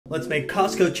Let's make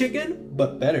Costco chicken,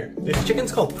 but better. This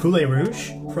chicken's called Poulet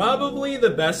Rouge. Probably the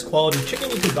best quality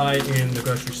chicken you could buy in the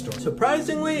grocery store.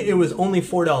 Surprisingly, it was only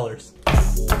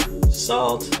 $4.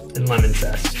 Salt and lemon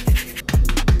zest.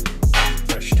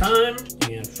 Fresh thyme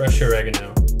and fresh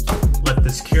oregano. Let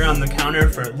this cure on the counter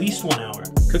for at least 1 hour.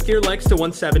 Cook your legs to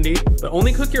 170, but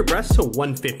only cook your breast to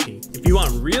 150. If you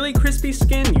want really crispy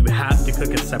skin, you have to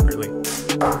cook it separately.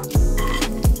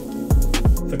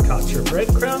 Focaccia your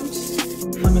breadcrumbs,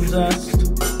 lemon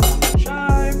zest,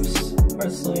 chives,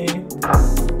 parsley,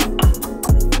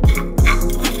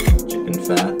 chicken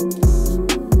fat.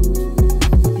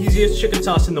 Easiest chicken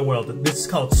sauce in the world. This is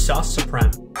called sauce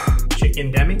supreme.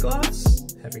 Chicken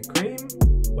demi-glace, heavy cream,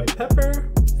 white pepper,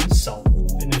 and salt.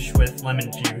 Finish with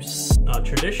lemon juice. Not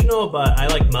traditional, but I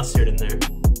like mustard in there.